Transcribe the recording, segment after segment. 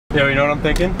Yo, you know what I'm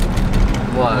thinking?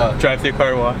 What? Drive-through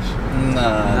car wash.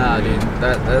 Nah, dude.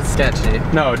 That's sketchy.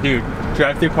 No, dude.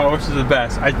 Drive-through car wash is the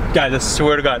best. Guys, I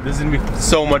swear to God, this is gonna be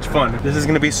so much fun. This is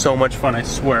gonna be so much fun. I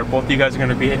swear. Both of you guys are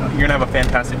gonna be. You're gonna have a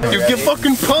fantastic day. Dude, get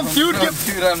fucking pumped, dude. Get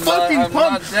fucking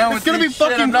pumped. It's gonna be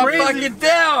fucking crazy. I'm fucking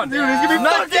down. Dude, it's gonna be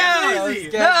fucking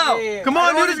crazy. No. Come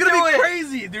on, dude. It's gonna be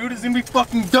crazy, dude. It's gonna be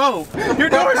fucking dope. Your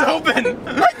door's open.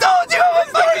 I told you it was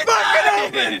fucking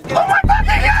open. Oh my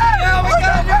fucking God. Oh my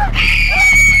God.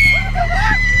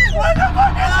 What the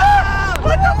fuck is that?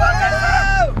 What the fuck is that?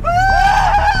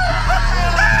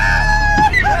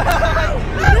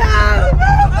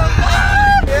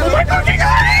 Oh my fucking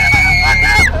God!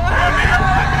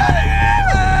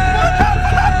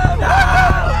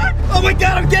 Oh my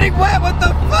God, I'm getting wet! What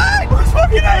the fuck? Whose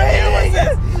fucking idea was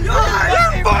this? Your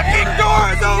fucking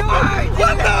door is open!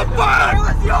 What the fuck?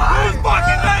 Whose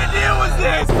fucking idea was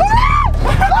this?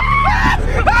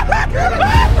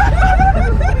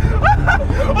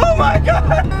 Oh my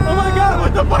God! Oh my God,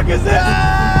 what the fuck is this?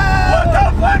 What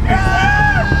the fuck is this?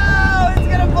 Oh, it's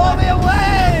gonna blow me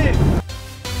away!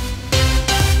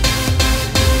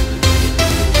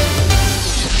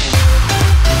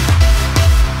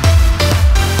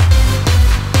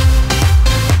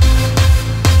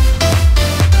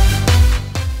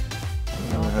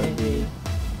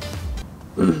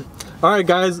 All right,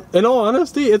 guys, in all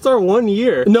honesty, it's our 1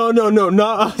 year. No, not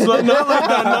us. Not like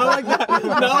that, not like that,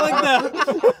 not like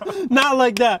that. Not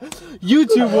like that.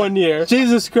 YouTube 1 year.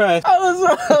 Jesus Christ. I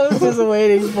was just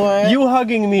waiting for it. You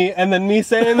hugging me and then me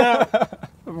saying that?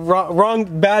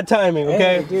 Wrong, bad timing,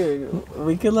 okay? Hey, dude,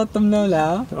 we could let them know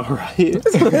now. All right.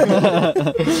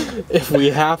 If we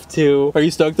have to. Are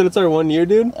you stoked that it's our 1 year,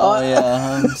 dude? Oh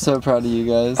yeah, I'm so proud of you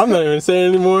guys. I'm not even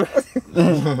saying anymore.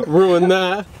 Ruin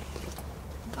that.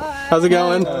 How's it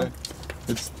going?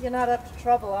 You're not up to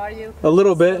trouble, are you? A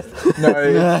little bit. No,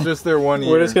 it's just their 1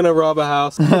 year. We're just gonna rob a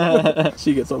house.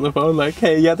 She gets on the phone like,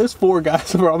 hey, yeah, there's 4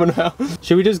 guys robbing a house.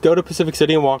 Should we just go to Pacific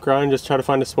City and walk around and just try to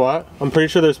find a spot? I'm pretty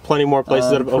sure there's plenty more places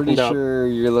that have opened up. I'm pretty sure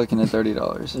you're looking at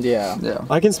 $30. Yeah. Yeah.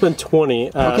 I can spend 20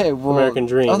 at Okay, well, American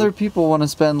Dream. other people want to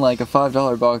spend like a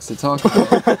 $5 box to talk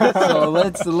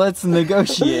about. So let's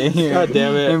negotiate here. God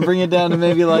damn it. And bring it down to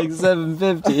maybe like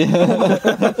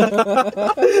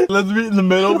 $7.50. Let's meet in the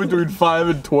middle between 5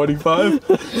 and 25.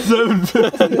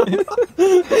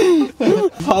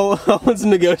 $7.50. Holland's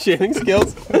negotiating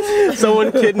skills.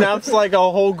 Someone kidnaps like a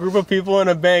whole group of people in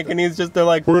a bank and they're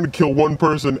like, we're gonna kill one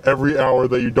person every hour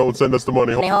that you don't send us the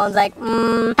money. And Holland's like,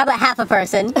 how about half a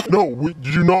person? No,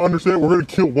 did you not understand? We're gonna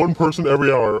kill one person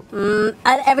every hour.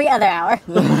 Every other hour.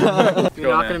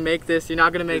 You're not gonna make this. You're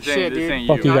not gonna make shit, dude.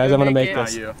 fuck you guys, I'm gonna make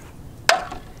this.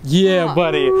 Yeah,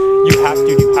 buddy. You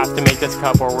have to make this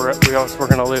cup or we're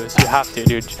gonna lose. You have to,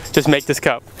 dude. Just make this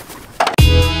cup.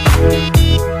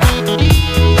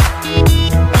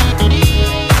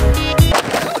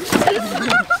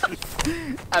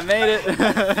 I made it.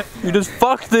 You just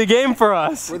fucked the game for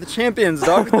us. We're the champions,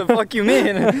 dog. What the fuck you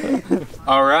mean?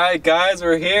 All right, guys,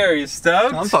 we're here. You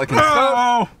stoked? I'm fucking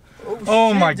stoked.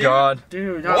 Oh my God.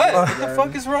 Dude, What the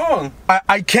fuck is wrong?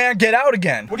 I can't get out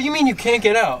again. What do you mean you can't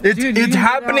get out? It's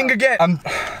happening again.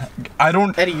 I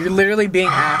don't. Eddie, you're literally being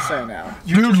ass right now.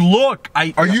 Dude, look.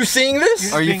 Are you seeing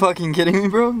this? Are you fucking kidding me,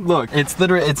 bro? Look, it's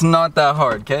literally, it's not that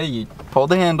hard, okay? You pull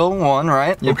the handle,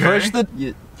 right? You push the,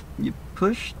 you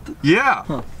push the... Yeah.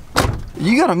 Huh.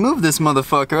 You gotta move this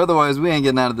motherfucker, otherwise we ain't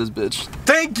getting out of this bitch.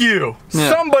 Thank you. Yeah.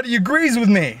 Somebody agrees with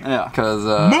me. Yeah, cause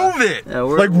move it. Yeah,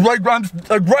 like right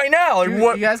now. Like Dude,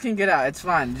 what? you guys can get out. It's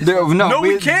fine. Just No,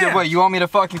 we can't. What, you want me to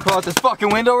fucking pull out this fucking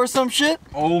window or some shit?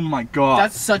 Oh my God.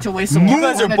 That's such a waste of You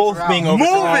guys are both being over.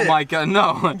 Oh my God,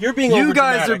 no. You're being You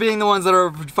guys are being the ones that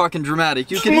are fucking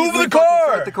dramatic. You can move easily the car.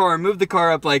 Start the car and move the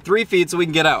car up like 3 feet so we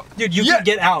can get out. Dude, you can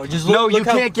get out. Just look, No, you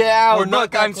can't get out.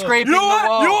 Look, I'm scraping You know what? the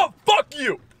wall. You know what? Fuck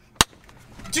you.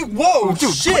 Dude, whoa,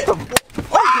 Dude, shit! Oh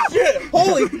shit!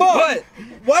 Holy fuck! What?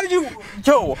 Why did you?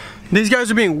 Yo, these guys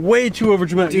are being way too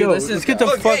overdramatic. Dude, Yo, let's get the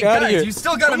fuck hey, out of guys, here! You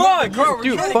still gotta Come on, move the car.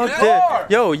 dude, We're fuck getting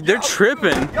that! Yo, they're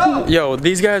tripping. Yo,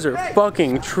 these guys are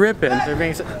fucking tripping. They're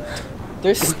being.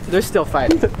 They're still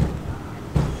fighting.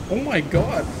 Oh my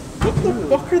God! What the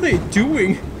fuck are they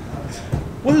doing?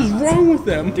 What is wrong with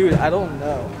them? Dude, I don't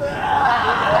know.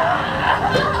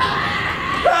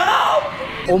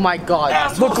 Oh my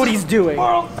God! Look what he's doing.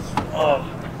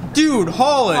 Dude,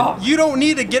 Holland, you don't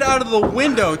need to get out of the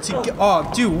window to get.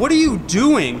 Oh, dude, what are you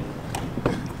doing?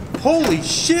 Holy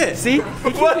shit! See?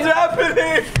 What's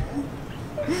happening?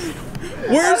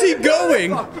 Where is he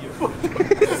going?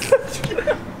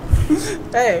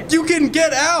 Hey. You can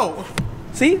get out.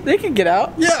 See, they can get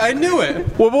out. Yeah, I knew it.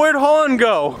 Well, where'd Holland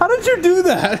go? How did you do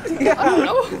that? I don't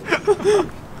know.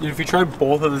 Dude, if you try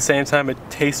both at the same time, it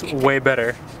tastes way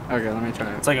better. Okay, let me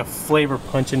try it. It's like a flavor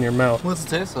punch in your mouth. What's it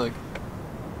taste like?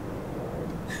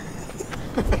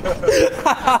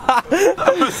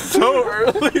 That was so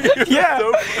early. Yeah,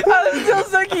 I was still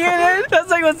sucking it in. That's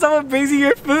like when someone brings you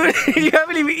your food and you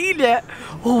haven't even eaten it.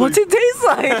 Well, what's it taste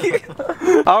like?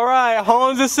 All right,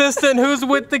 Holland's assistant, who's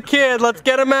with the kid? Let's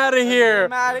get him out of here.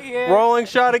 I'm out of here. Rolling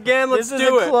shot again, let's do it. This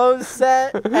is a closed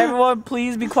set. Everyone,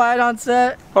 please be quiet on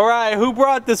set. All right, who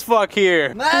brought this fuck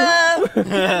here? Mom,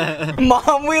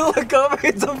 we look over,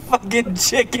 it's a fucking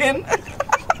chicken.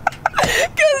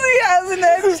 Because he has an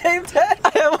egg-shaped head.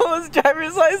 I have Owen's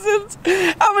driver's license.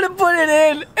 I'm gonna put it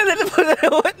in, and then put an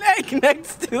egg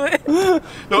next to it.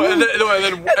 No, and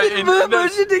then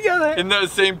push it together. In that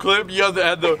same clip, you have to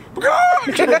add the.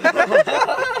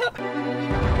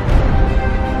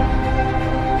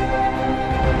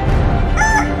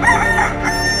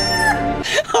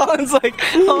 Owen's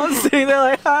sitting there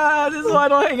like, this is why I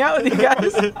don't hang out with you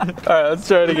guys. All right, let's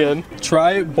try it again.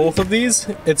 Try both of these.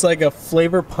 It's like a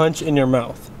flavor punch in your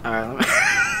mouth. All right.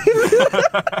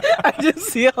 I just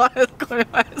see a lot of going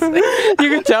on his face. You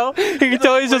can tell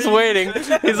he's just waiting.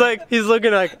 He's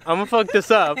looking like, I'm gonna fuck this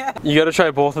up. You gotta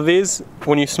try both of these.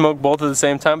 When you smoke both at the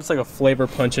same time, it's like a flavor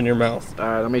punch in your mouth. All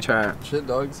right, let me try it. Shit,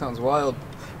 dog, sounds wild.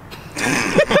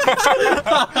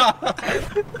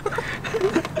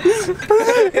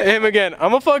 Him again.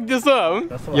 I'm gonna fuck this up.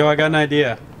 Yo, I got an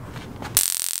idea.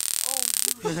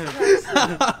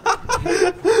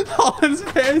 Holland's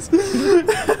face.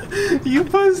 You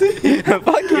pussy.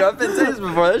 Fuck you, I've been tased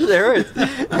before, that shit hurts.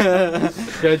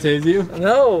 Can I tase you?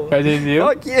 No. Can I tase you?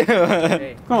 Fuck you.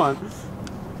 Hey. Come on.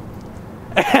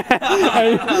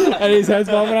 and his head's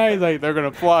popping out, he's like, they're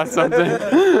gonna floss something.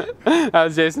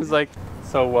 As Jason's like,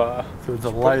 so it's a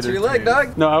lighter. To your leg,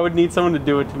 dog. No, I would need someone to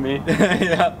do it to me.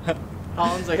 Yeah.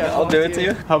 Holland's like, I'll do it to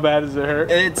you. How bad does it hurt?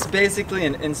 It's basically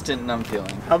an instant numb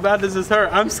feeling. How bad does this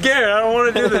hurt? I'm scared. I don't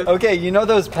want to do this. Okay, you know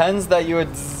those pens that you would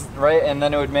right, and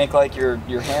then it would make like your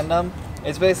hand numb?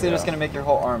 It's basically just gonna make your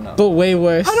whole arm numb. but way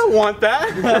worse. I don't want that.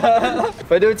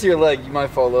 If I do it to your leg, you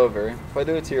might fall over. If I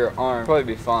do it to your arm, probably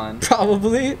be fine.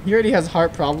 Probably. He already has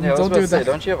heart problems. Yeah, I was Don't about do to say, that.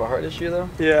 don't you have a heart issue though?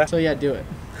 Yeah. So yeah, do it.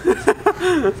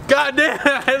 God damn it.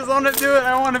 I just want to do it.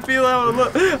 I want to feel how it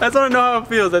looks. I just want to know how it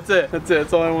feels. That's it. That's it.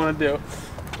 That's all I want to do.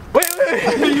 Wait.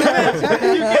 You can't just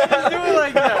do it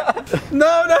like that.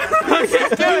 No.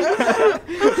 Just do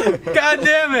it. God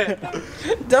damn it.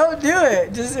 Don't do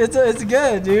it. Just it's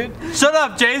good, dude. Shut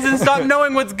up, Jason. Stop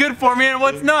knowing what's good for me and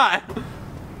what's not.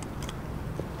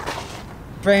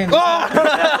 Brains. I'm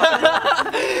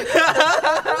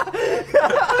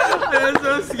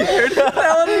so scared.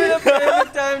 That would be the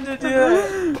perfect time to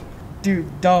do it.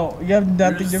 Dude, don't. You have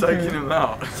nothing to Psyching prove. him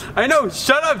out. I know.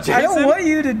 Shut up, Jason. I don't want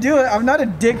you to do it. I'm not a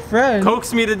dick friend.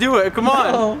 Coax me to do it. Come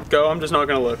on. No. Go. I'm just not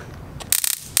gonna look.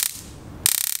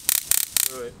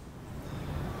 Wait.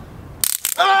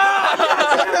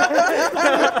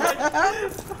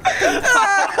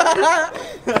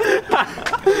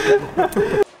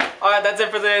 Alright, that's it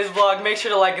for today's vlog. Make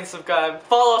sure to like and subscribe.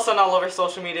 Follow us on all over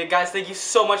social media. Guys, thank you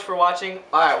so much for watching.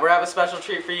 Alright, we're having a special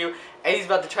treat for you. Eddie's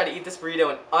about to try to eat this burrito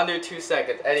in under 2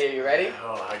 seconds. Eddie, are you ready?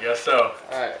 Oh, I guess so.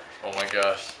 Alright. Oh my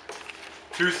gosh.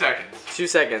 2 seconds. 2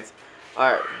 seconds.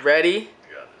 Alright, ready,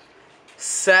 You got this.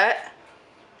 set,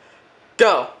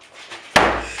 go.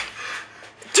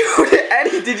 Dude,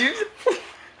 Eddie, did you...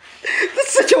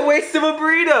 That's such a waste of a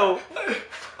burrito.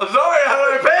 I'm sorry,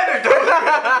 I panicked.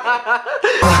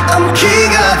 I'm king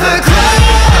of the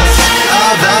class,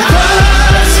 of the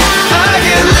class.